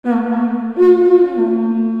Tēnā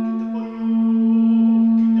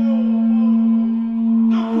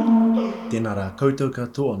rā koutou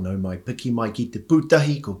katoa nau mai piki mai ki te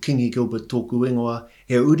pūtahi ko Kingi Gilbert tōku ingoa,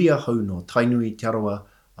 he uria hau no Tainui Te Arawa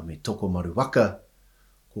a me toko maru waka.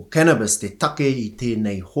 Ko cannabis te take I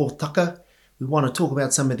tēnei hōtaka. We want to talk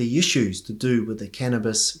about some of the issues to do with the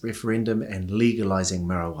cannabis referendum and legalising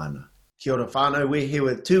marijuana. Kia ora whānau, we're here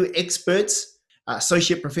with two experts.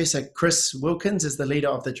 Associate Professor Chris Wilkins is the leader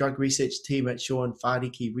of the drug research team at Sean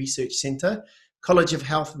Whāriki Research Centre, College of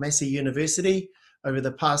Health, Massey University. Over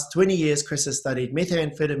the past 20 years, Chris has studied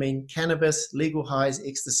methamphetamine, cannabis, legal highs,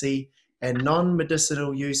 ecstasy, and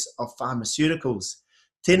non-medicinal use of pharmaceuticals.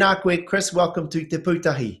 Tēnā koe, Chris, welcome to Te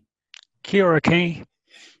Pūtahi. Kia ora, Kingi.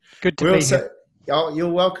 Good to be here. Oh,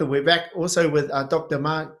 you're welcome. We're back also with Dr.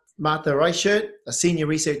 Martha Reichert, a Senior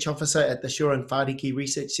Research Officer at the Shoran Whāriki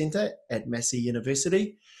Research Centre at Massey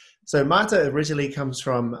University. So Martha originally comes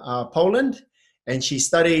from Poland, and she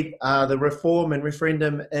studied the reform and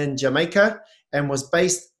referendum in Jamaica and was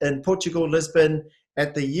based in Portugal, Lisbon,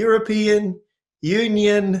 at the European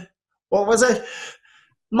Union, what was it?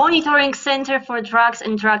 Monitoring Center for Drugs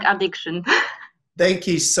and Drug Addiction. Thank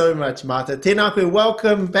you so much, Martha. Tēnā koe,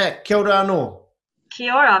 welcome back. Kia ora anō.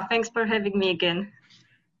 Kia ora, thanks for having me again.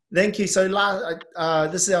 Thank you. So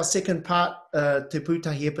this is our second part Te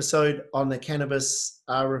Pūtahi episode on the cannabis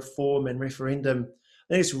reform and referendum.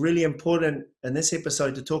 I think it's really important in this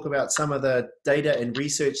episode to talk about some of the data and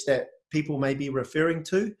research that people may be referring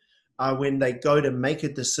to when they go to make a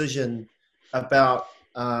decision about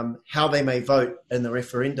how they may vote in the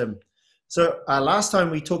referendum. So last time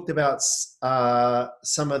we talked about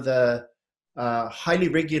some of the highly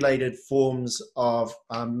regulated forms of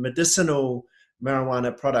medicinal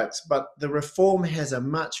marijuana products, but the reform has a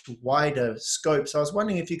much wider scope. So I was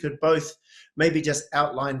wondering if you could both maybe just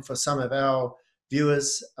outline for some of our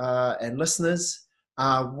viewers and listeners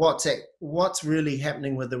what's really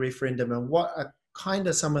happening with the referendum and what are kind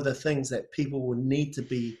of some of the things that people will need to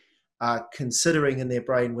be considering in their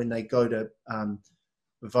brain when they go to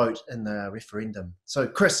vote in the referendum. So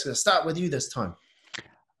Chris, I'll start with you this time.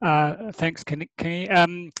 Thanks, Kenny.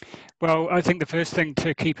 Well, I think the first thing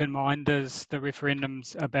to keep in mind is the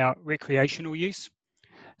referendum's about recreational use.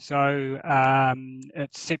 So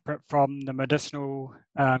it's separate from the medicinal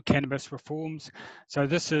cannabis reforms. So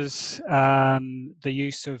this is the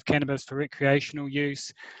use of cannabis for recreational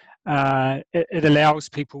use. It allows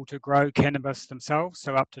people to grow cannabis themselves,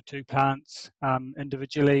 so up to 2 plants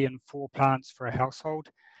individually and 4 plants for a household.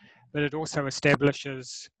 But it also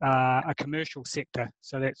establishes a commercial sector.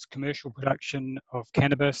 So that's commercial production of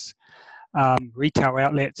cannabis, retail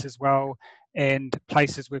outlets as well, and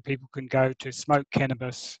places where people can go to smoke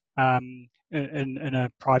cannabis in a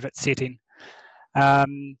private setting.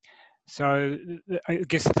 So I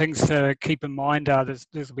guess the things to keep in mind are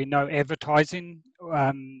there's be no advertising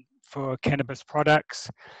for cannabis products.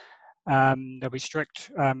 There'll be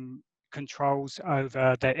strict controls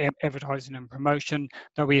over the advertising and promotion.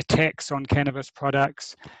 There'll be a tax on cannabis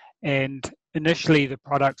products, and initially the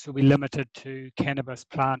products will be limited to cannabis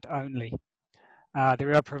plant only.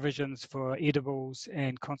 There are provisions for edibles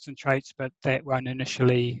and concentrates, but that won't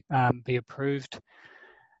initially be approved.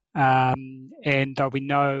 And there'll be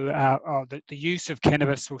the use of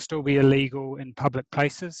cannabis will still be illegal in public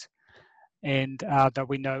places, and there'll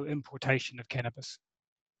be no importation of cannabis.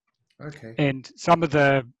 Okay. And so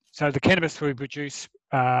the cannabis will be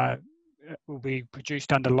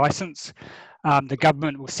produced under license. The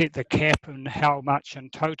government will set the cap on how much in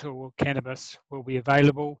total cannabis will be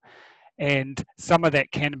available, and some of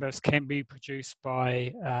that cannabis can be produced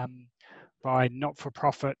by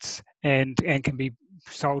not-for-profits and can be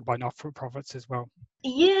sold by not-for-profits as well.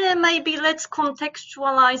 Yeah, maybe let's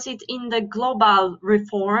contextualize it in the global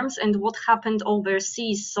reforms and what happened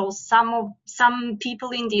overseas. So some people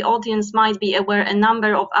in the audience might be aware a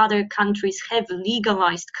number of other countries have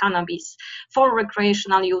legalized cannabis for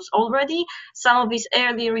recreational use already. Some of these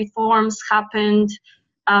early reforms happened.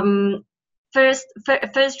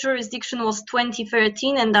 First jurisdiction was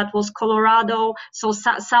 2013, and that was Colorado. So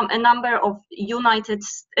a number of United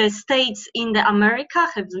States in the America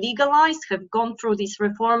have legalized, have gone through this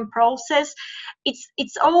reform process.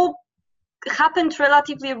 It's all happened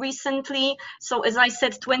relatively recently. So as I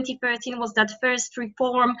said, 2013 was that first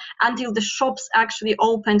reform. Until the shops actually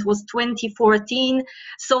opened was 2014.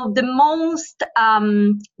 So the most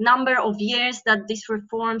number of years that these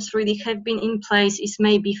reforms really have been in place is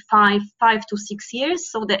maybe five to 6 years.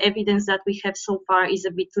 So the evidence that we have so far is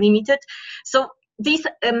a bit limited. So these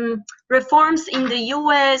reforms in the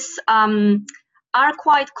US are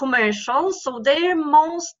quite commercial, so they're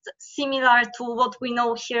most similar to what we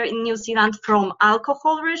know here in New Zealand from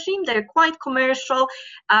alcohol regime. They're quite commercial.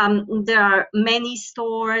 There are many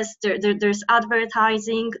stores, there's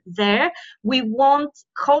advertising there. We won't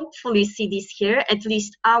hopefully see this here. At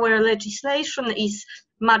least our legislation is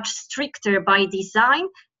much stricter by design,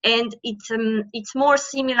 and it's more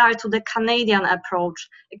similar to the Canadian approach.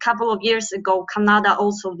 A couple of years ago, Canada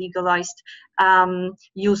also legalized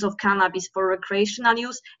use of cannabis for recreational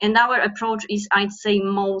use, and our approach is, I'd say,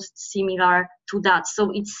 most similar to that.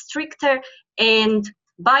 So it's stricter and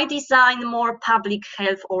by design more public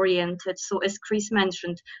health oriented. So as Chris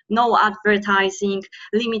mentioned, no advertising,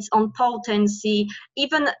 limits on potency.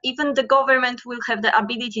 Even the government will have the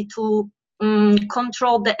ability to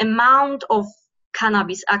control the amount of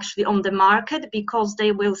cannabis actually on the market, because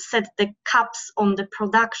they will set the caps on the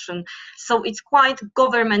production. So it's quite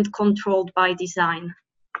government controlled by design.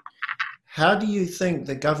 How do you think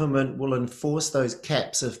the government will enforce those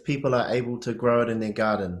caps if people are able to grow it in their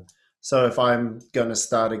garden? So if I'm going to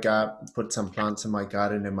start a garden, put some plants in my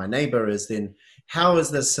garden and my neighbor is, then how is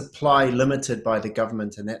the supply limited by the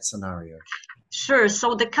government in that scenario? Sure.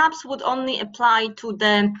 So the caps would only apply to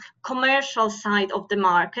the commercial side of the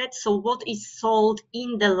market. So what is sold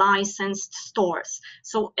in the licensed stores.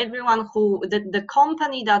 So everyone the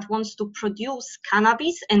company that wants to produce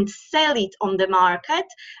cannabis and sell it on the market,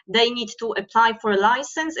 they need to apply for a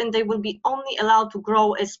license, and they will be only allowed to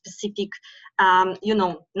grow a specific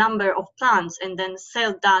number of plants and then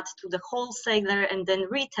sell that to the wholesaler and then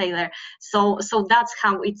retailer. So that's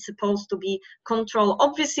how it's supposed to be controlled.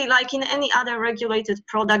 Obviously, like in any other regulated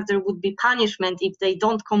product, there would be punishment if they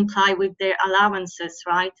don't comply with their allowances,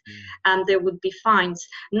 right? And there would be fines.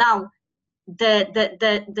 Now,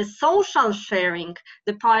 the social sharing,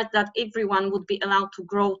 the part that everyone would be allowed to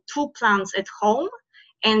grow 2 plants at home,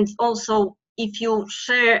 and also if you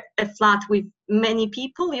share a flat with many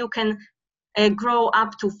people, you can grow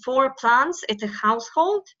up to 4 plants at a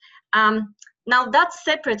household. Now that's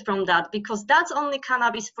separate from that, because that's only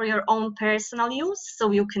cannabis for your own personal use.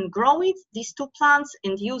 So you can grow it, these 2 plants,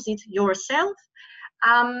 and use it yourself.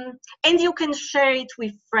 And you can share it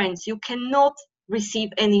with friends. You cannot receive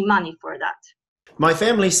any money for that. My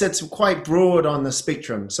family sits quite broad on the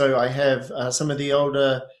spectrum. So I have some of the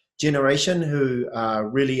older generation who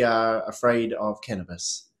really are afraid of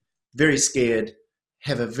cannabis, very scared,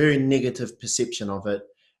 have a very negative perception of it.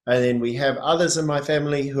 And then we have others in my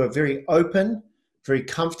family who are very open, very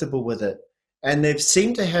comfortable with it. And they've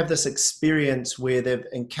seemed to have this experience where they've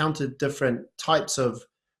encountered different types of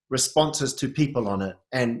responses to people on it.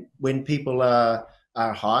 And when people are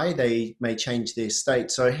high, they may change their state.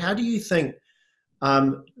 So how do you think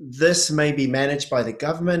this may be managed by the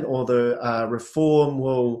government, or the reform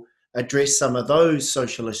will address some of those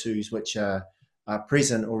social issues which are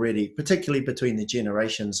present already, particularly between the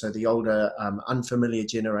generations? So the older unfamiliar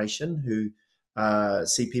generation who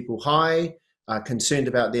see people high, are concerned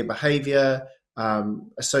about their behavior,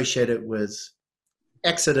 associated with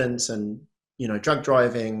accidents and drug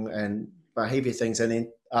driving and behavior things, and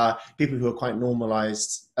then people who are quite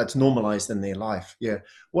normalized, it's normalized in their life. Yeah.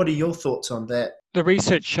 What are your thoughts on that? The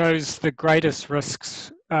research shows the greatest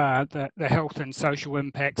risks, the health and social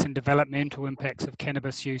impacts and developmental impacts of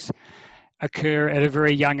cannabis use occur at a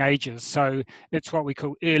very young ages. So it's what we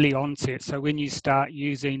call early onset. So when you start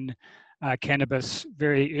using cannabis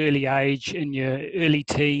very early age, in your early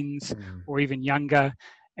teens or even younger,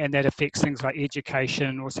 and that affects things like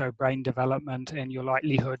education, also brain development, and your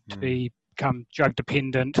likelihood to become drug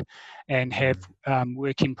dependent and have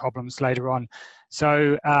working problems later on.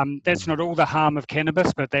 So that's not all the harm of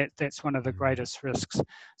cannabis, but that's one of the greatest risks.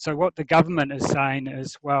 So what the government is saying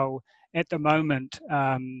is, well, at the moment,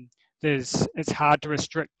 it's hard to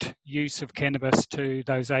restrict use of cannabis to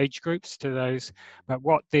those age groups, but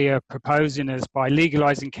what they're proposing is by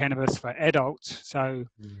legalizing cannabis for adults,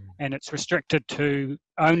 and it's restricted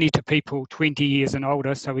only to people 20 years and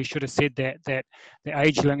older. So we should have said that the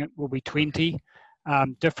age limit will be 20,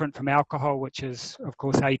 different from alcohol, which is of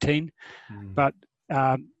course 18. But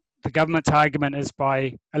the government's argument is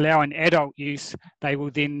by allowing adult use, they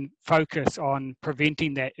will then focus on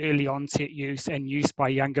preventing that early onset use and use by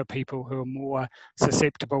younger people who are more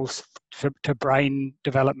susceptible to brain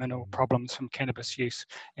developmental problems from cannabis use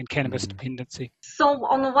and cannabis dependency. So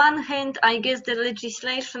on one hand, I guess the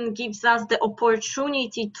legislation gives us the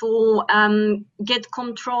opportunity to get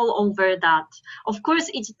control over that. Of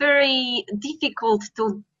course, it's very difficult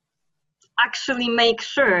to actually make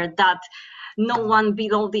sure that no one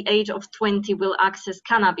below the age of 20 will access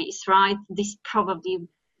cannabis, right? This probably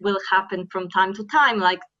will happen from time to time,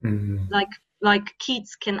 like like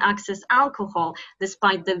kids can access alcohol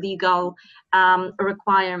despite the legal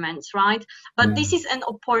requirements, right? But this is an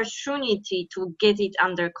opportunity to get it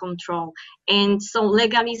under control. And so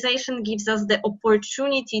legalization gives us the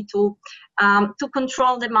opportunity to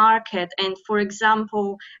control the market. And for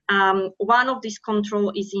example, one of these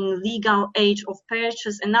control is in legal age of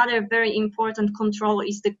purchase. Another very important control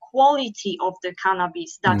is the quality of the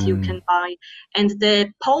cannabis that you can buy and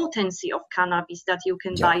the potency of cannabis that you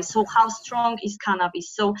can buy. So how strong is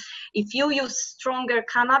cannabis? So if you use stronger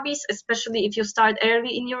cannabis, especially if you start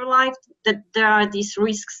early in your life, that there are these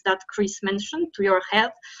risks that Chris mentioned to your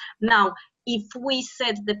health. Now, if we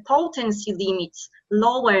set the potency limits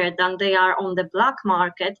lower than they are on the black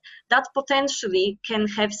market, that potentially can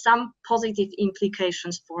have some positive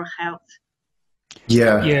implications for health.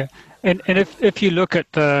 Yeah. And if you look at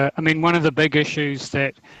one of the big issues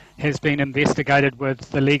that has been investigated with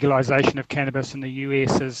the legalization of cannabis in the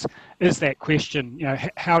US is that question,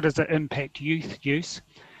 how does it impact youth use?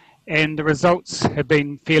 And the results have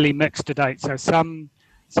been fairly mixed to date. So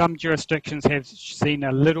some jurisdictions have seen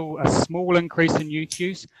a small increase in youth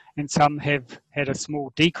use, and some have had a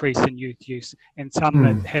small decrease in youth use, and some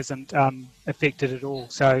it hasn't affected at all.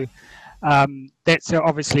 So that's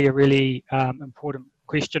obviously a really important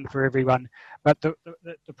question for everyone. But the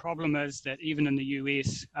problem is that even in the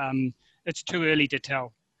US, it's too early to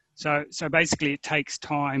tell. So basically it takes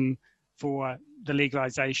time for the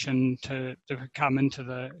legalization to come into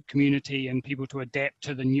the community and people to adapt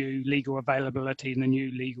to the new legal availability and the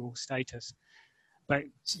new legal status. But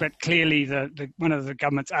clearly one of the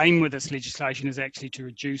government's aim with this legislation is actually to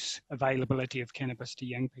reduce availability of cannabis to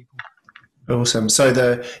young people. Awesome.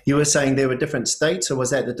 So you were saying there were different states, or was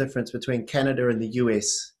that the difference between Canada and the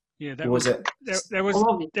US? Yeah, that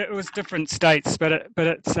was different states, but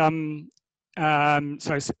it's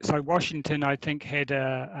so Washington, I think, had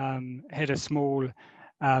a small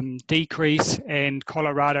decrease, and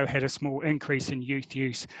Colorado had a small increase in youth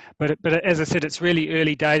use. But as I said, it's really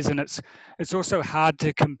early days, and it's also hard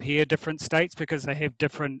to compare different states because they have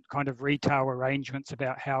different kind of retail arrangements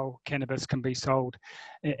about how cannabis can be sold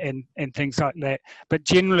and things like that. But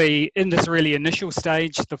generally, in this really initial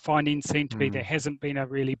stage, the findings seem to be there hasn't been a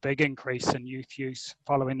really big increase in youth use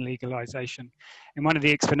following legalization. And one of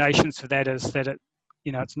the explanations for that is that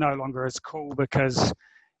it's no longer as cool because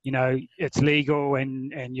it's legal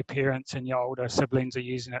and your parents and your older siblings are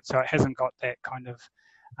using it, so it hasn't got that kind of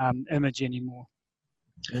image anymore.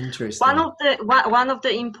 Interesting. One of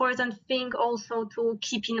the important thing also to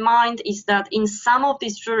keep in mind is that in some of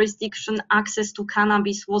these jurisdictions, access to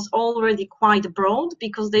cannabis was already quite broad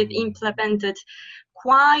because they've implemented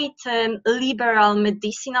quite liberal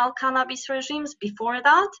medicinal cannabis regimes before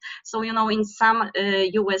that. So, in some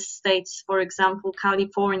US states, for example,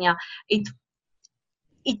 California,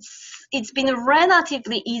 it's been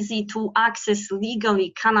relatively easy to access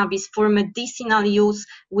legally cannabis for medicinal use,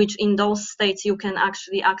 which in those states you can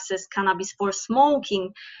actually access cannabis for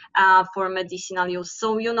smoking for medicinal use.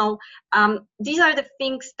 So, these are the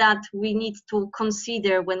things that we need to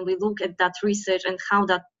consider when we look at that research and how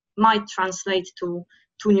that might translate to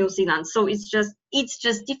New Zealand. So it's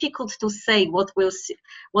just difficult to say what we'll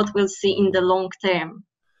see in the long term.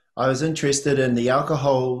 I was interested in the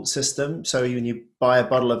alcohol system. So when you buy a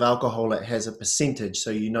bottle of alcohol, it has a percentage,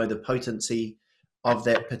 so the potency of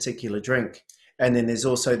that particular drink. And then there's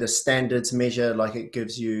also the standards measure, like it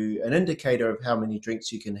gives you an indicator of how many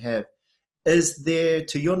drinks you can have. Is there,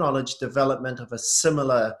 to your knowledge, development of a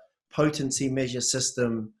similar potency measure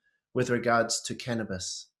system with regards to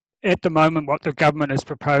cannabis? At the moment, what the government is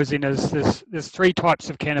proposing is there's three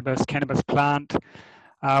types of cannabis plant,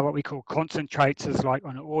 what we call concentrates is like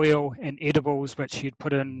on oil, and edibles, which you'd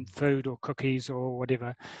put in food or cookies or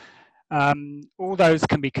whatever. All those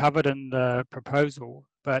can be covered in the proposal,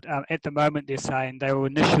 but at the moment they're saying they will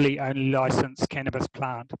initially only license cannabis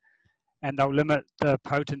plant, and they'll limit the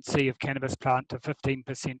potency of cannabis plant to 15%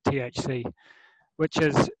 THC, which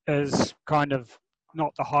is kind of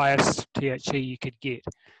not the highest THC you could get.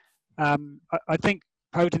 I think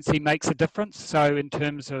potency makes a difference. So in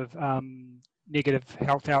terms of negative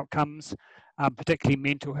health outcomes, particularly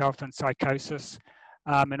mental health and psychosis,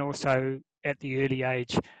 and also at the early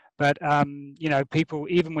age. But, people,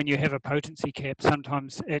 even when you have a potency cap,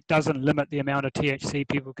 sometimes it doesn't limit the amount of THC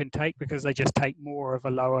people can take because they just take more of a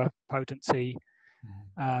lower potency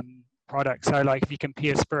product. So like if you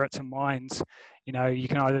compare spirits and wines, you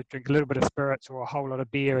can either drink a little bit of spirits or a whole lot of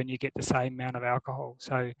beer and you get the same amount of alcohol.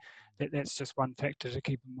 So that's just one factor to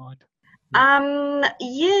keep in mind. I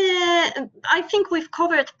think we've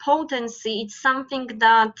covered potency. It's something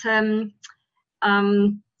that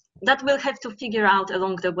that we'll have to figure out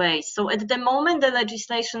along the way. So at the moment, the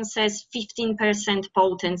legislation says 15%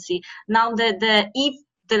 potency. Now, if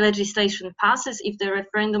the legislation passes, if the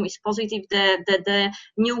referendum is positive, the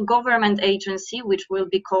new government agency, which will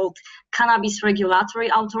be called Cannabis Regulatory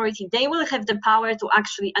Authority, they will have the power to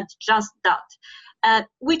actually adjust that.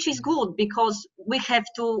 Which is good, because we have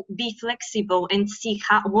to be flexible and see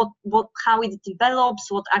how it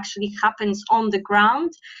develops, what actually happens on the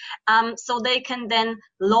ground, so they can then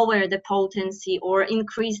lower the potency or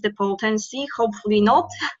increase the potency, hopefully not.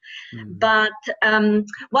 But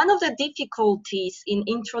one of the difficulties in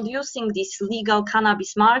introducing this legal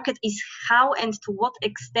cannabis market is how and to what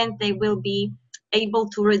extent they will be able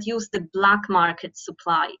to reduce the black market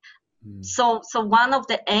supply. So one of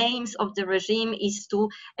the aims of the regime is to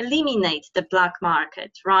eliminate the black market,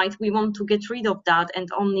 right? We want to get rid of that and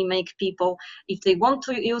only make people, if they want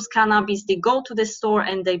to use cannabis, they go to the store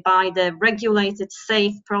and they buy the regulated,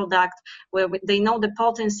 safe product where they know the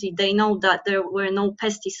potency, they know that there were no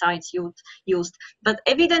pesticides used. But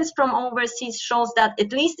evidence from overseas shows that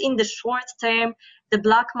at least in the short term, the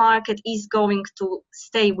black market is going to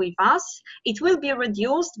stay with us. It will be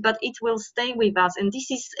reduced, but it will stay with us. And this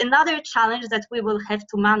is another challenge that we will have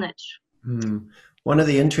to manage. One of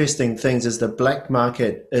the interesting things is the black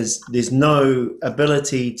market is there's no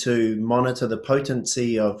ability to monitor the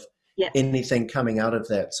potency of anything coming out of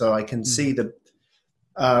that. So I can see the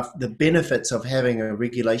benefits of having a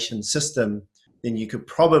regulation system. Then you could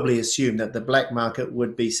probably assume that the black market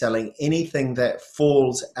would be selling anything that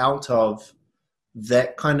falls out of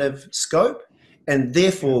that kind of scope, and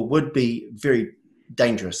therefore would be very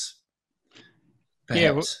dangerous.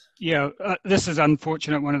 Perhaps. This is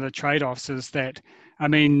unfortunate. One of the trade-offs is that, I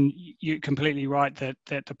mean, you're completely right that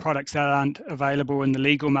the products that aren't available in the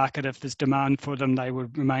legal market, if there's demand for them, they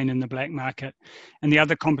would remain in the black market. And the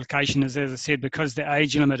other complication is, as I said, because the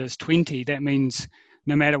age limit is 20, that means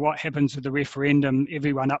no matter what happens with the referendum,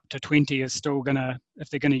 everyone up to 20 is still going to, if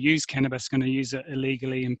they're going to use cannabis, going to use it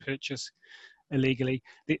illegally and purchase illegally.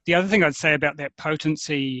 The other thing I'd say about that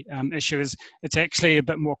potency issue is it's actually a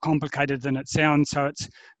bit more complicated than it sounds. So it's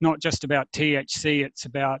not just about THC, it's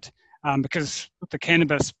about, because the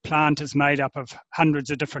cannabis plant is made up of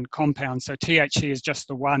hundreds of different compounds. So THC is just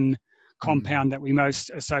the one compound that we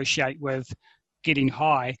most associate with getting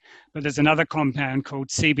high, but there's another compound called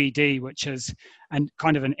CBD, which is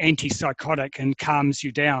kind of an antipsychotic and calms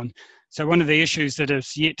you down. So one of the issues that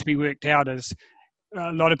is yet to be worked out is,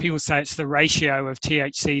 a lot of people say it's the ratio of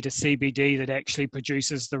THC to CBD that actually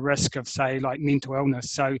produces the risk of, say, like mental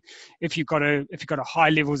illness. So if you've got a high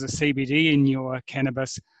levels of CBD in your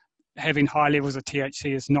cannabis, having high levels of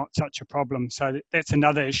THC is not such a problem. So that's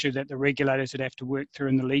another issue that the regulators would have to work through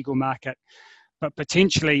in the legal market. But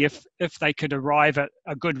potentially, if they could arrive at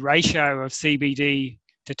a good ratio of CBD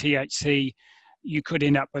to THC, you could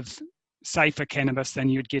end up with safer cannabis than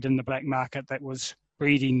you'd get in the black market that was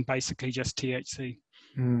breeding basically just THC.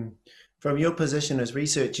 From your position as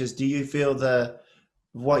researchers, do you feel the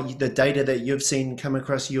data that you've seen come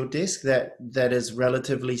across your desk that is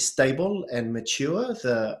relatively stable and mature,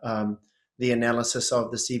 the analysis of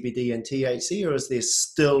the CBD and THC, or is there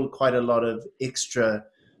still quite a lot of extra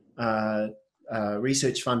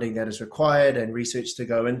research funding that is required and research to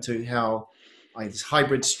go into how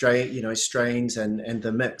hybrid strains and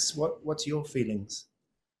the mix? What's your feelings?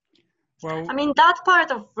 Well, I mean, that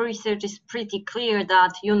part of research is pretty clear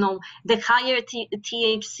that, the higher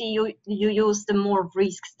THC you use, the more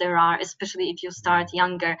risks there are, especially if you start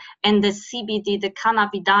younger. And the CBD, the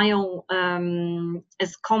cannabidiol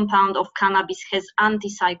as compound of cannabis, has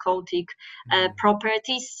antipsychotic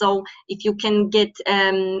properties. So if you can get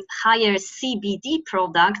higher CBD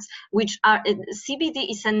products, which are,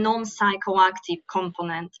 CBD is a non-psychoactive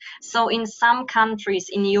component. So in some countries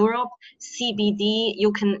in Europe, CBD,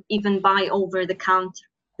 you can even buy over the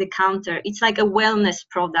counter. It's like a wellness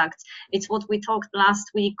product. It's what we talked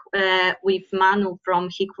last week with Manu from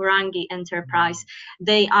Hikurangi Enterprise.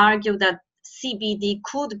 They argue that CBD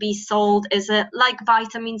could be sold as like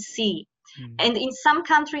vitamin C, and in some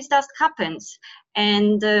countries that happens.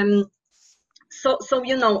 And so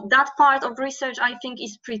that part of research, I think,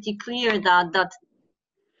 is pretty clear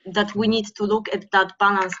that we need to look at that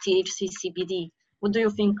balanced THC CBD. What do you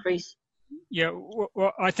think, Chris? Yeah,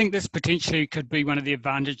 well, I think this potentially could be one of the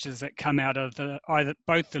advantages that come out of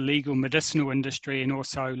both the legal medicinal industry and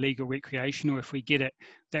also legal recreational. If we get it,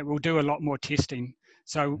 that we'll do a lot more testing.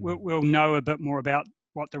 So we'll know a bit more about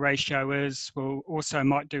what the ratio is. We'll also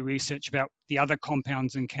might do research about the other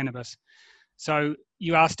compounds in cannabis. So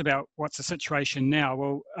you asked about what's the situation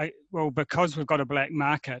now. Well, because we've got a black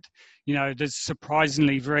market, there's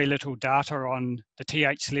surprisingly very little data on the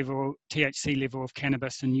THC level of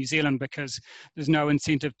cannabis in New Zealand, because there's no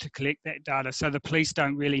incentive to collect that data. So the police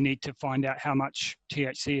don't really need to find out how much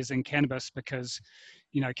THC is in cannabis, because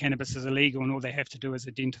cannabis is illegal and all they have to do is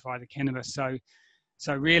identify the cannabis.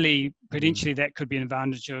 So really, potentially that could be an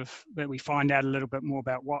advantage of that we find out a little bit more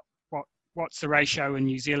about what's the ratio in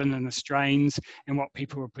New Zealand and the strains and what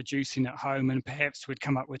people are producing at home, and perhaps we'd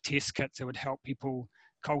come up with test kits that would help people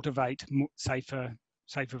cultivate more safer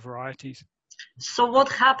varieties. So what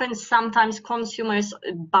happens, sometimes consumers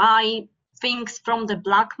buy things from the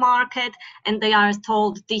black market and they are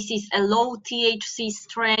told this is a low THC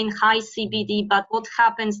strain, high CBD, but what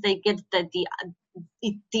happens, they get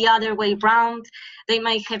the other way round. They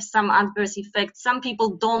may have some adverse effects. Some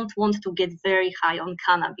people don't want to get very high on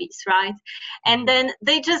cannabis, right? And then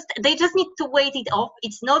they just need to wait it off.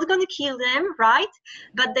 It's not going to kill them, right?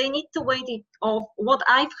 But they need to wait it off. What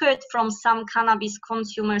I've heard from some cannabis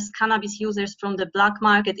consumers, cannabis users from the black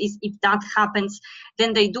market is, if that happens,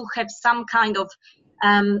 then they do have some kind of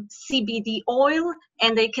CBD oil,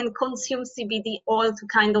 and they can consume CBD oil to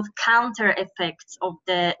kind of counter effects of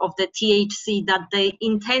the THC that they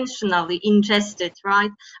intentionally ingested, right?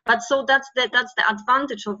 But so that's the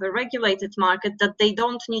advantage of a regulated market, that they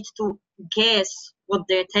don't need to guess what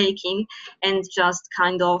they're taking and just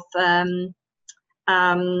kind of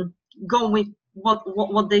go with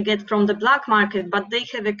what they get from the black market, but they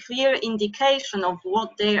have a clear indication of what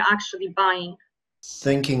they're actually buying.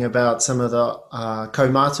 Thinking about some of the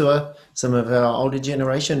kaumatua, some of our older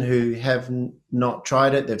generation who have not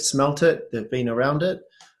tried it, they've smelt it, they've been around it.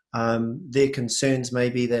 Their concerns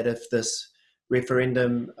may be that if this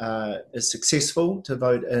referendum is successful to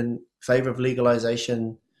vote in favour of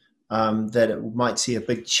legalisation, that it might see a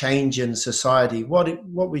big change in society. What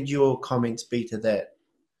would your comments be to that?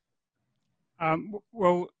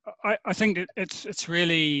 Well, I think that it's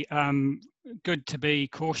really good to be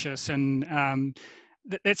cautious, and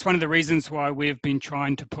that's one of the reasons why we've been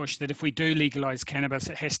trying to push that if we do legalise cannabis,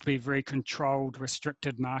 it has to be a very controlled,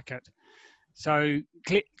 restricted market. So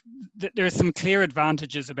there are some clear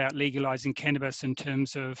advantages about legalising cannabis in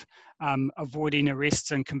terms of avoiding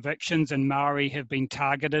arrests and convictions, and Maori have been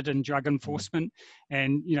targeted in drug enforcement,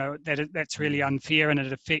 and that's really unfair, and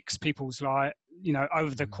it affects people's life,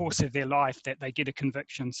 over the course of their life, that they get a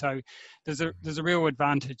conviction. So there's a real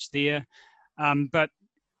advantage there, but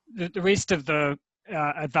the rest of the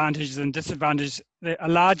advantages and disadvantages are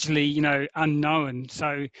largely unknown,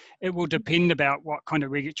 so it will depend about what kind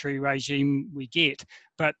of regulatory regime we get.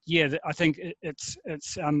 But yeah, I think it's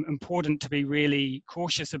important to be really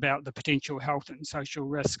cautious about the potential health and social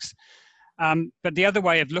risks. But the other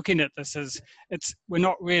way of looking at this is we're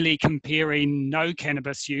not really comparing no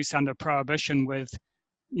cannabis use under prohibition with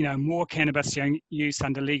more cannabis use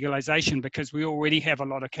under legalization, because we already have a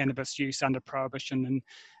lot of cannabis use under prohibition,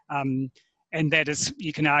 and that is,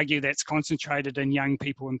 you can argue, that's concentrated in young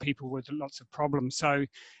people and people with lots of problems. So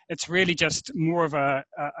it's really just more of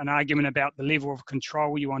an argument about the level of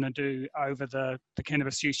control you want to do over the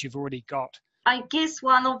cannabis use you've already got. I guess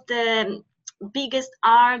one of the biggest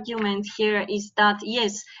argument here is that,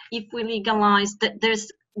 yes, if we legalize,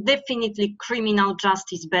 there's definitely criminal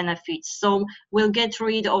justice benefits. So we'll get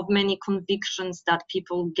rid of many convictions that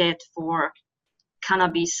people get for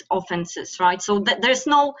cannabis offenses, right? So there's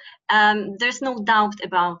no doubt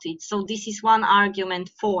about it. So this is one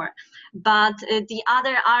argument for. But the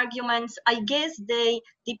other arguments, I guess, they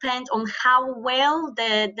depend on how well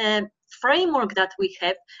the framework that we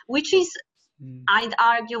have, which is, I'd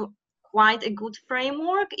argue, quite a good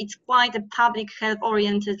framework. It's quite a public health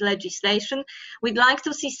oriented legislation. We'd like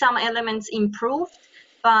to see some elements improved,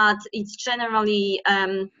 but it's generally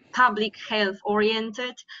public health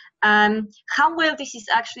oriented. How well this is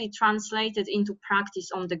actually translated into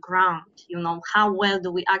practice on the ground, how well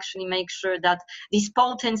do we actually make sure that these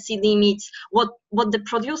potency limits, what the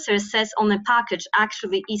producer says on a package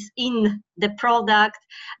actually is in the product?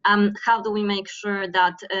 How do we make sure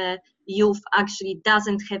that youth actually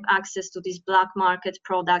doesn't have access to these black market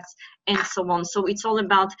products, and so on? So it's all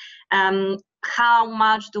about how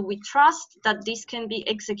much do we trust that this can be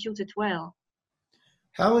executed well.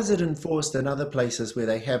 How is it enforced in other places where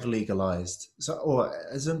they have legalized? So, or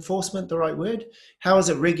is enforcement the right word? How is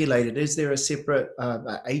it regulated? Is there a separate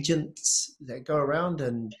agents that go around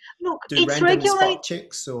and do random spot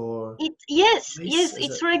checks? Or yes,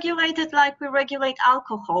 it's regulated like we regulate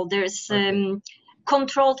alcohol. There's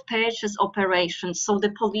controlled purchase operations. So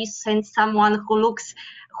the police send someone who looks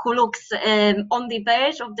on the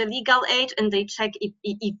verge of the legal age, and they check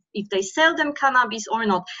if they sell them cannabis or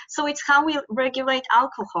not. So it's how we regulate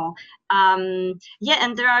alcohol. Yeah,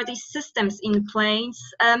 and there are these systems in place.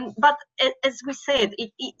 But as we said,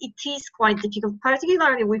 it is quite difficult,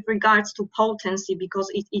 particularly with regards to potency, because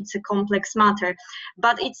it's a complex matter.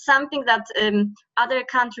 But it's something that other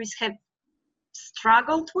countries have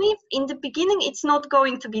struggled with. In the beginning, it's not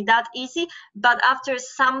going to be that easy, but after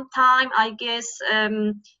some time, I guess,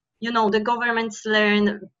 the governments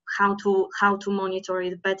learn how to monitor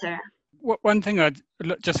it better. One thing I'd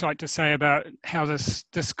just like to say about how this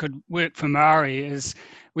could work for Maori is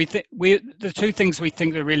the two things we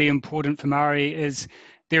think are really important for Maori is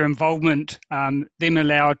their involvement, them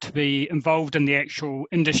allowed to be involved in the actual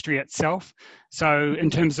industry itself. So in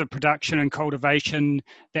terms of production and cultivation,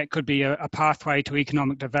 that could be a pathway to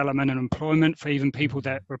economic development and employment for even people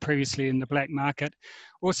that were previously in the black market.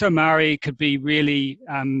 Also, Maori could be really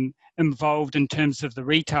involved in terms of the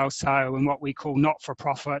retail sale and what we call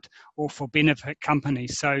not-for-profit or for benefit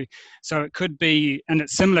companies. So it could be, and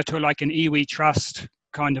it's similar to like an iwi trust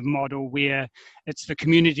kind of model where it's the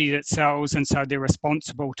community that sells, and so they're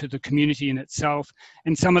responsible to the community in itself,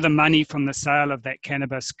 and some of the money from the sale of that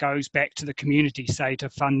cannabis goes back to the community, say to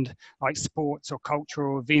fund like sports or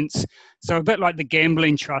cultural events. So a bit like the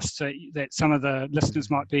gambling trust that some of the listeners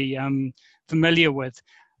might be familiar with,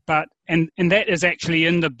 but and that is actually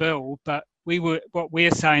in the bill. But what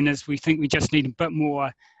we're saying is we think we just need a bit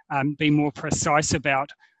more be more precise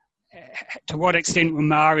about to what extent will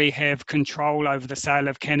Maori have control over the sale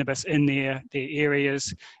of cannabis in their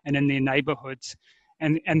areas and in their neighbourhoods.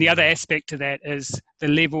 And the other aspect to that is the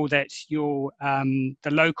level that the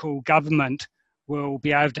local government will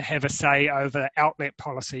be able to have a say over outlet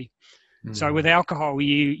policy. So with alcohol,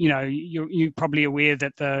 you're probably aware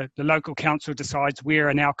that the local council decides where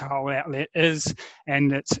an alcohol outlet is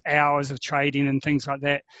and its hours of trading and things like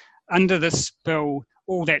that. Under this bill,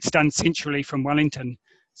 all that's done centrally from Wellington.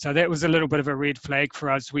 So that was a little bit of a red flag for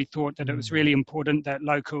us. We thought that it was really important that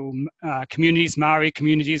local communities, Maori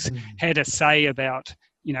communities, had a say about,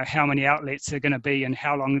 how many outlets they're going to be and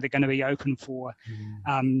how long they're going to be open for,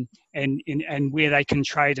 and where they can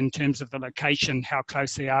trade in terms of the location, how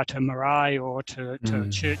close they are to marae or to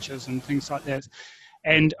churches and things like that.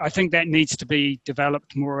 And I think that needs to be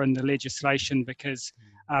developed more in the legislation, because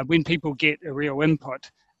when people get a real input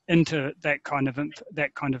into that kind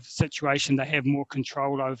of situation, they have more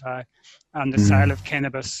control over the sale of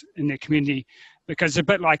cannabis in their community. Because a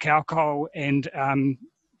bit like alcohol and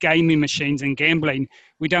gaming machines and gambling,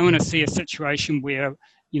 we don't want to see a situation where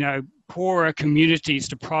poorer communities,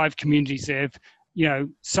 deprived communities have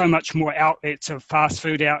so much more outlets of fast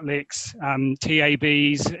food outlets,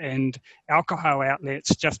 TABs and alcohol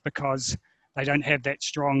outlets, just because they don't have that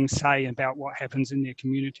strong say about what happens in their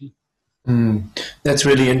community. That's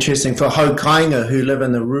really interesting for Hokainga who live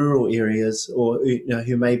in the rural areas, or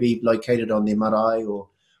who may be located on their marae or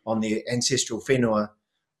on their ancestral whenua,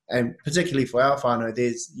 and particularly for our whānau,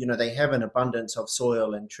 there's they have an abundance of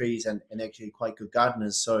soil and trees and actually quite good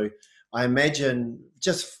gardeners. So I imagine,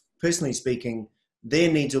 just personally speaking,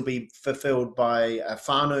 their needs will be fulfilled by a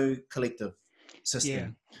whānau collective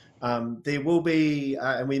system. Yeah. There will be,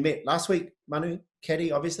 and we met last week, Manu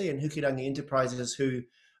Caddy, obviously, and Hukirangi Enterprises, who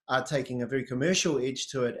are taking a very commercial edge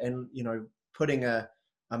to it, and putting a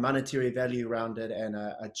monetary value around it, and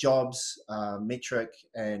a jobs metric,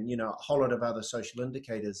 and a whole lot of other social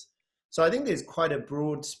indicators. So I think there's quite a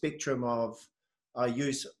broad spectrum of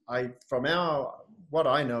use. What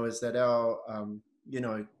I know is that our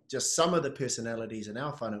just some of the personalities in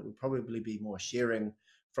our whānau would probably be more sharing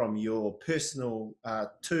from your personal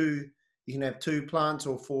you can have 2 plants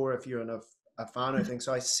or 4 if you're in a whānau thing.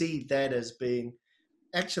 So I see that as being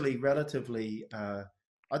actually relatively,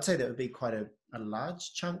 I'd say that would be quite a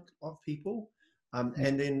large chunk of people.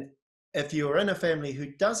 And then if you're in a family who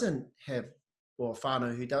doesn't have, or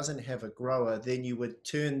whānau who doesn't have a grower, then you would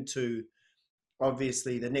turn to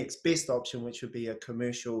obviously the next best option, which would be a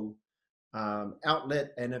commercial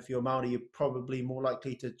outlet. And if you're Māori, you're probably more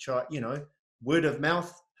likely to try, word of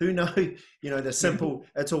mouth, who knows, the simple,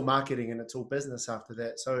 it's all marketing and it's all business after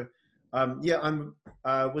that. So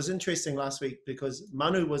was interesting last week because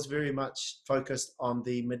Manu was very much focused on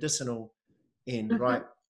the medicinal end, right?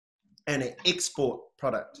 And an export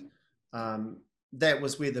product. That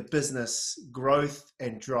was where the business growth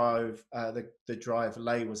and drive, the drive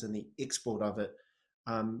lay, was in the export of it.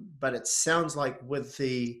 But it sounds like with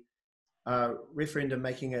the referendum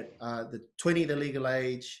making it the 20 the legal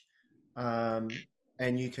age,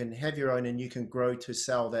 and you can have your own and you can grow to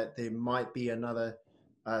sell, that there might be another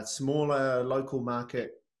smaller local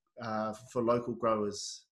market for local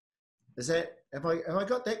growers. Is that, have I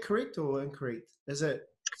got that correct or incorrect? Is it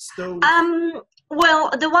still? Well,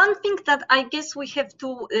 the one thing that I guess we have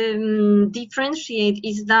to differentiate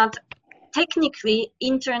is that technically,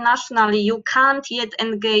 internationally, you can't yet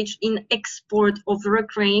engage in export of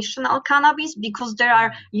recreational cannabis because there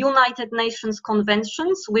are United Nations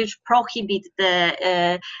conventions which prohibit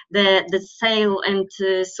the sale and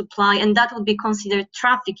supply, and that would be considered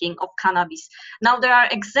trafficking of cannabis. Now, there are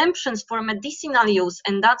exemptions for medicinal use,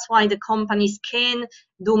 and that's why the companies can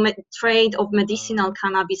do trade of medicinal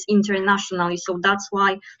cannabis internationally. So that's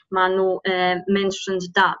why Manu mentioned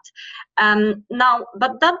that. Now,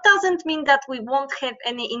 but that doesn't mean that we won't have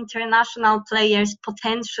any international players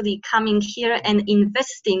potentially coming here and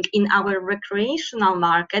investing in our recreational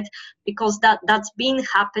market, because that's been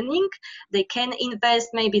happening. They can invest.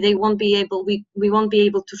 Maybe they won't be able. We won't be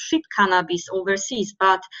able to ship cannabis overseas,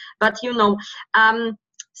 but you know.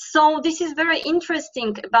 So this is very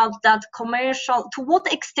interesting about that commercial. To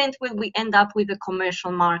what extent will we end up with a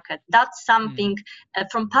commercial market? That's something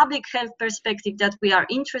from public health perspective that we are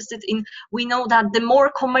interested in. We know that the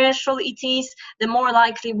more commercial it is, the more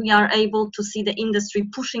likely we are able to see the industry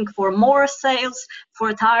pushing for more sales,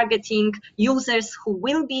 for targeting users who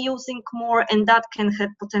will be using more, and that can have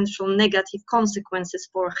potential negative consequences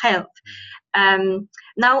for health.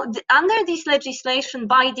 Now, under this legislation,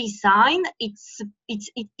 by design,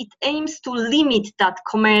 it aims to limit that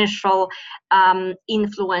commercial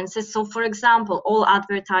influences. So, for example, all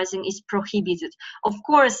advertising is prohibited. Of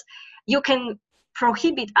course, you can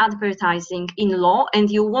prohibit advertising in law,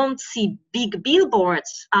 and you won't see big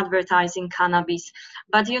billboards advertising cannabis.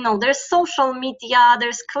 But you know, there's social media,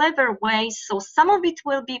 there's clever ways, so some of it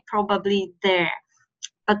will be probably there,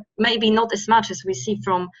 but maybe not as much as we see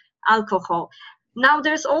from alcohol. Now,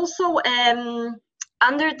 there's also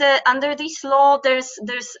under this law, there's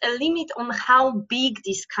a limit on how big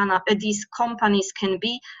these companies can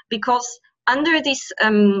be, because under this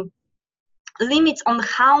limits on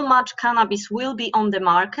how much cannabis will be on the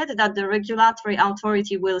market that the regulatory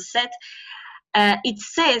authority will set, it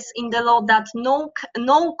says in the law that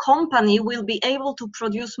no company will be able to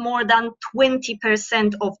produce more than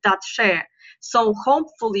 20% of that share. So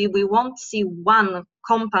hopefully we won't see one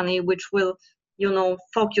company which will, you know,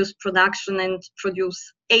 focus production and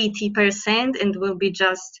produce 80% and will be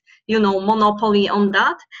just, you know, monopoly on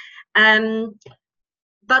that.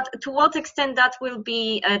 But to what extent that will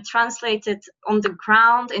be translated on the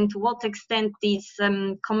ground, and to what extent this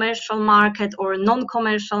commercial market or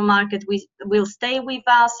non-commercial market will stay with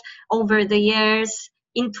us over the years.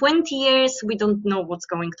 In 20 years, we don't know what's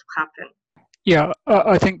going to happen. Yeah,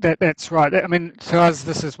 I think that's right. I mean, to us,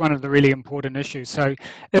 this is one of the really important issues. So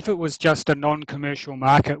if it was just a non-commercial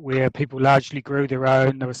market where people largely grew their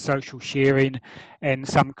own, there was social sharing and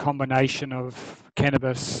some combination of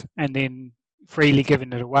cannabis and then freely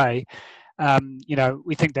giving it away, you know,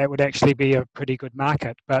 we think that would actually be a pretty good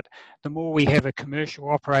market. But the more we have a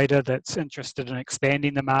commercial operator that's interested in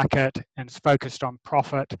expanding the market and is focused on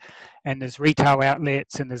profit, and there's retail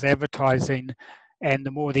outlets and there's advertising, and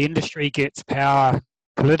the more the industry gets power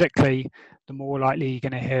politically, the more likely you're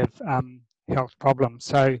going to have health problems.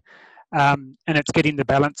 So, and it's getting the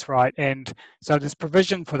balance right. And so there's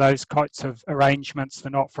provision for those types of arrangements,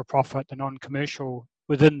 the not-for-profit, the non-commercial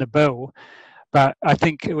within the bill. But I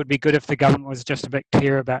think it would be good if the government was just a bit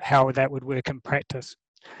clear about how that would work in practice.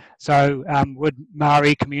 So would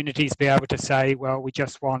Māori communities be able to say, well, we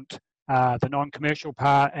just want the non-commercial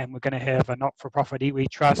part, and we're going to have a not-for-profit iwi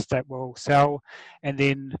trust that will sell, and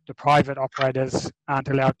then the private operators aren't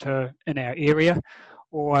allowed to in our area?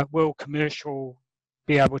 Or will commercial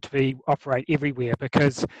be able to operate everywhere?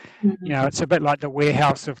 Because you know, it's a bit like the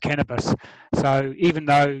warehouse of cannabis. So even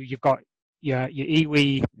though you've got your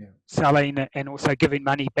iwi selling and also giving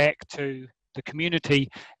money back to the community,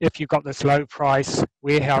 if you've got this low price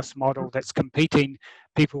warehouse model that's competing,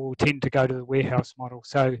 people will tend to go to the warehouse model.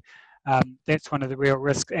 So that's one of the real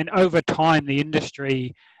risks. And over time, the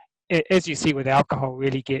industry, as you see with alcohol,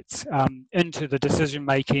 really gets into the decision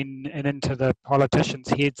making and into the politicians'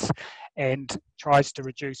 heads and tries to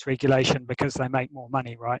reduce regulation because they make more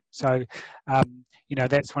money, right? So, you know,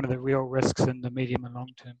 that's one of the real risks in the medium and long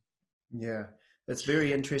term. Yeah, it's a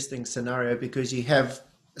very interesting scenario, because you have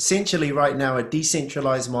essentially right now a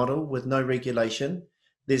decentralized model with no regulation.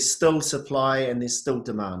 There's still supply and there's still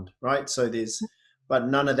demand, right? So but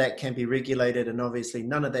none of that can be regulated, and obviously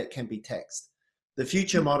none of that can be taxed. the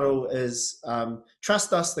future model is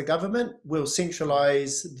trust us, the government will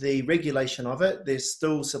centralize the regulation of it. There's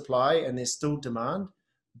still supply and there's still demand,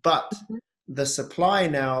 but the supply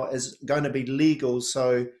now is going to be legal.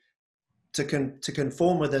 So to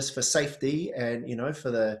conform with this for safety and, you know,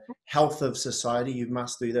 for the health of society, you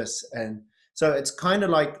must do this. And so it's kind of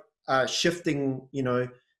like shifting, you know,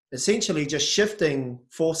 essentially just shifting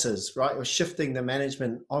forces, right? Or shifting the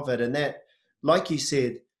management of it. And that, like you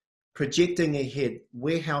said, projecting ahead,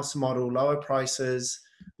 warehouse model, lower prices,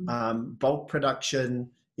 bulk production,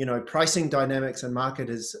 you know, pricing dynamics and market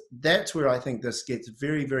that's where I think this gets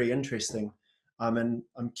very, very interesting. And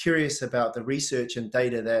I'm curious about the research and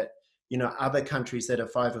data that, you know, other countries that are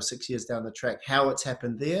 5 or 6 years down the track, how it's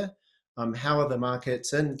happened there, how are the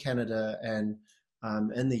markets in Canada and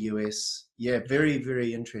in the US. Yeah, very,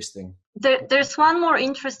 very interesting. There's one more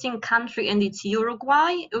interesting country, and it's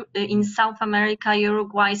Uruguay, in South America,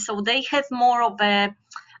 Uruguay. So they have more of a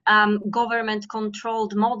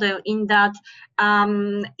government-controlled model in that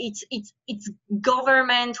it's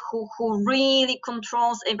government who really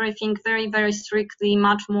controls everything very, very strictly,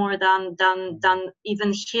 much more than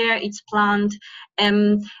even here it's planned.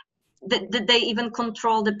 They even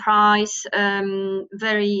control the price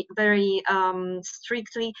very, very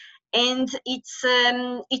strictly, and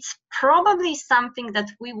it's probably something that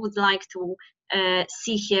we would like to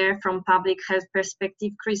see here from public health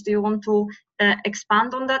perspective. Chris, do you want to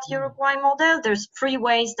expand on that Uruguay model? There's 3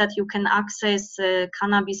 ways that you can access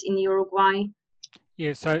cannabis in Uruguay.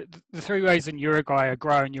 Yeah, so the 3 ways in Uruguay are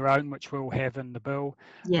grow on your own, which we'll have in the bill.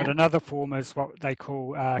 Yeah. But another form is what they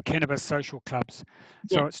call cannabis social clubs.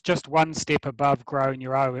 So it's just one step above grow on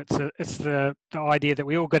your own. It's the idea that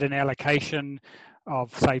we all get an allocation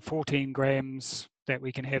of, say, 14 grams that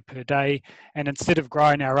we can have per day. And instead of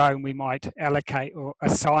growing our own, we might allocate or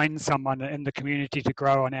assign someone in the community to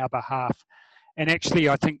grow on our behalf. And actually,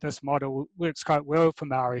 I think this model works quite well for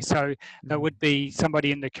Maori. So there would be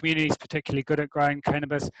somebody in the community who's particularly good at growing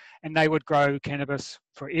cannabis, and they would grow cannabis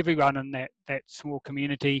for everyone in that small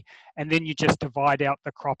community. And then you just divide out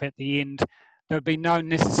the crop at the end. There'd be no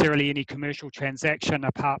necessarily any commercial transaction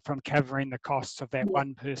apart from covering the costs of that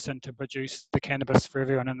one person to produce the cannabis for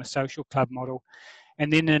everyone in the social club model.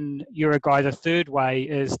 And then in Uruguay, the 3rd way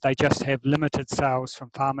is they just have limited sales from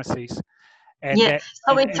pharmacies. And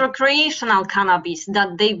so it's recreational cannabis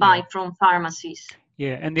that they buy from pharmacies.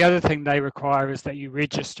 Yeah, and the other thing they require is that you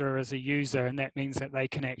register as a user, and that means that they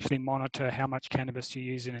can actually monitor how much cannabis you're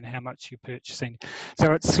using and how much you're purchasing.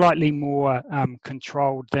 So it's slightly more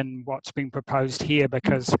controlled than what's been proposed here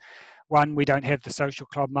because, 1, we don't have the social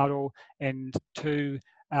club model, and 2,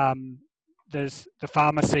 the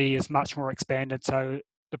pharmacy is much more expanded. So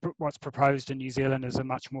what's proposed in New Zealand is a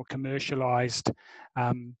much more commercialised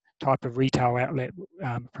type of retail outlet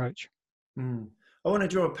approach. I want to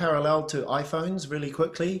draw a parallel to iPhones really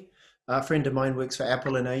quickly. A friend of mine works for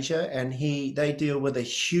Apple in Asia, and they deal with a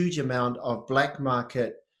huge amount of black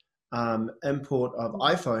market import of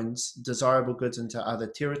iPhones, desirable goods, into other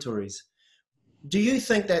territories. Do you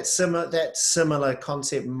think that similar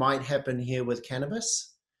concept might happen here with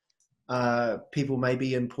cannabis? People may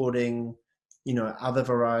be importing, you know, other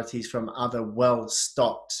varieties from other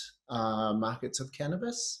well-stocked markets of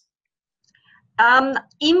cannabis?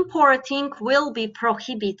 Importing will be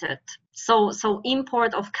prohibited. So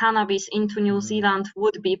import of cannabis into New Zealand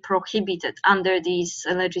would be prohibited under this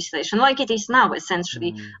legislation, like it is now,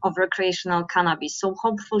 essentially, of recreational cannabis. So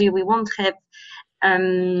hopefully we won't have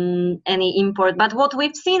any import. But what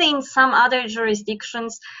we've seen in some other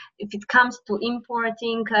jurisdictions, if it comes to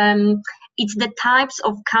importing, it's the types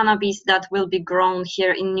of cannabis that will be grown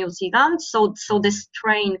here in New Zealand. So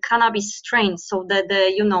the cannabis strains, so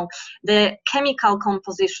the chemical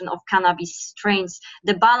composition of cannabis strains,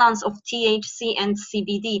 the balance of THC and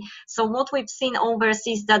CBD. So what we've seen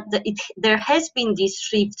overseas that there has been this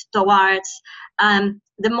shift towards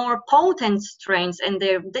the more potent strains, and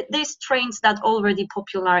they're strains that already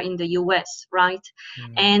popular in the US, right?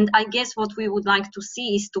 And I guess what we would like to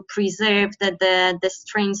see is to preserve the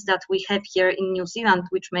strains that we have here in New Zealand,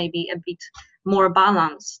 which may be a bit more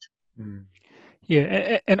balanced.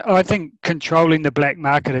 Yeah, and I think controlling the black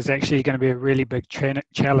market is actually going to be a really big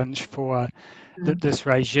challenge for this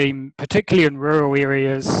regime, particularly in rural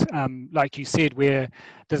areas, like you said, where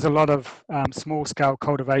there's a lot of small-scale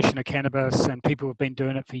cultivation of cannabis and people have been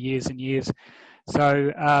doing it for years and years.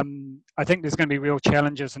 So I think there's going to be real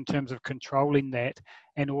challenges in terms of controlling that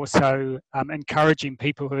and also encouraging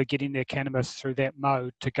people who are getting their cannabis through that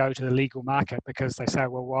mode to go to the legal market, because they say,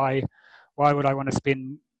 well, why would I want to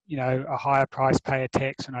spend, you know, a higher price, pay a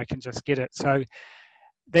tax when I can just get it? So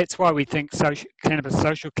that's why we think cannabis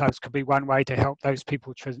social clubs could be one way to help those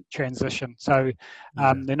people transition. So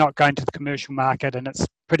they're not going to the commercial market, and it's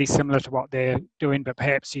pretty similar to what they're doing, but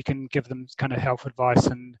perhaps you can give them kind of health advice,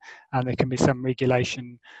 and there can be some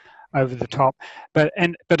regulation over the top. But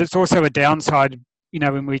it's also a downside,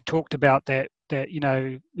 when we talked about that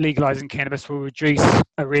legalizing cannabis will reduce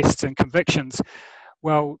arrests and convictions.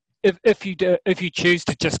 Well, if you choose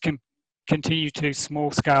to just continue to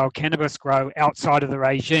small-scale cannabis grow outside of the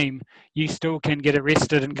regime, you still can get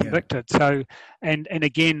arrested and convicted. So, and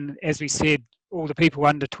again, as we said, all the people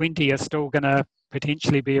under 20 are still going to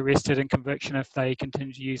potentially be arrested and conviction if they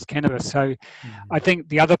continue to use cannabis. So, I think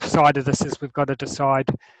the other side of this is we've got to decide,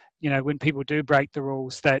 when people do break the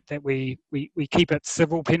rules, that we keep it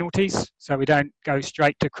civil penalties, so we don't go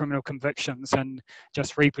straight to criminal convictions and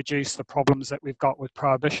just reproduce the problems that we've got with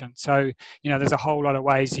prohibition. So, there's a whole lot of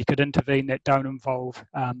ways you could intervene that don't involve,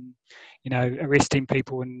 arresting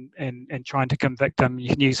people and trying to convict them. You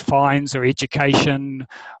can use fines or education,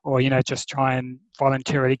 or, just try and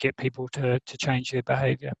voluntarily get people to change their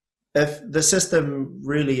behaviour. If the system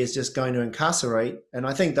really is just going to incarcerate, and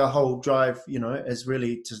I think the whole drive, is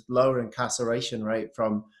really to lower incarceration rate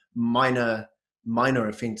from minor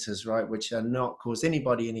offences, right, which are not cause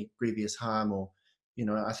anybody any grievous harm, or,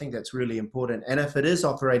 I think that's really important. And if it is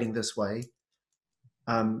operating this way,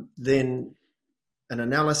 then an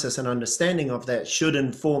analysis and understanding of that should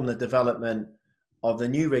inform the development of the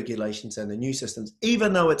new regulations and the new systems.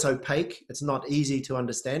 Even though it's opaque, it's not easy to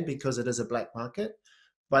understand because it is a black market.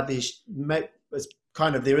 But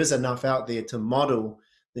there is enough out there to model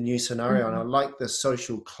the new scenario. And I like the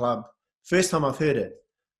social club. First time I've heard it.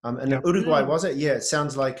 In Uruguay, was it? Yeah, it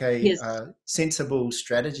sounds like a sensible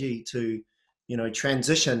strategy to,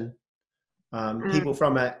 transition people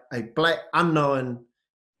from a black, unknown,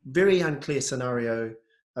 very unclear scenario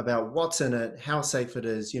about what's in it, how safe it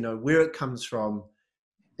is, where it comes from.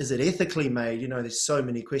 Is it ethically made? There's so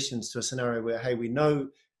many questions to a scenario where, hey, we know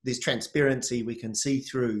there's transparency, we can see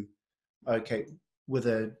through, with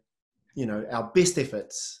our best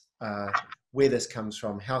efforts, where this comes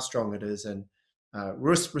from, how strong it is, and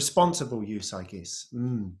responsible use, I guess.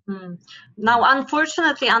 Now,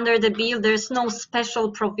 unfortunately, under the bill, there's no special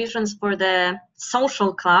provisions for the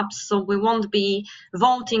social clubs, so we won't be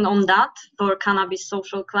voting on that for cannabis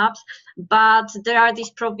social clubs, but there are these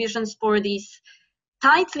provisions for these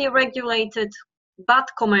tightly regulated but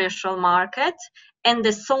commercial market, and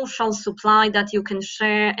the social supply that you can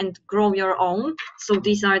share and grow your own. So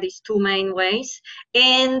these are these two main ways.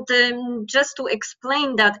 And just to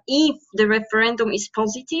explain that if the referendum is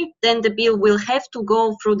positive, then the bill will have to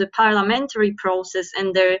go through the parliamentary process,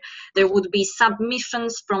 and there would be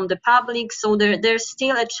submissions from the public. So there's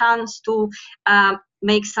still a chance to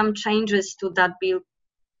make some changes to that bill.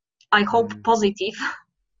 I hope positive.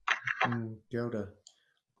 Kia ora.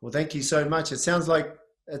 Well, thank you so much. It sounds like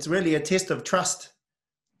it's really a test of trust.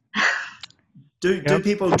 Do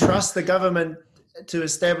people trust the government to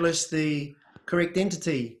establish the correct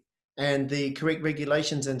entity and the correct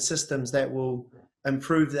regulations and systems that will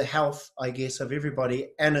improve the health, I guess, of everybody,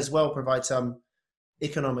 and as well provide some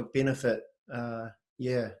economic benefit?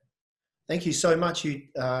 Thank you so much,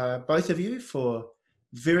 both of you, for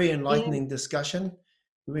very enlightening discussion.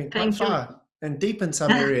 We went quite far and deep in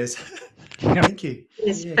some areas. Thank you.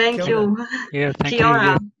 Yes, thank you. Yeah, thank you.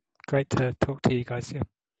 Yeah. Great to talk to you guys. Yeah.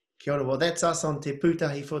 Kia ora. Well, that's us on Te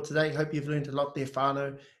Pūtahi for today. Hope you've learned a lot there,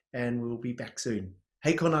 whānau, and we'll be back soon.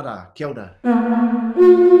 Hei kona rā. Kia ora.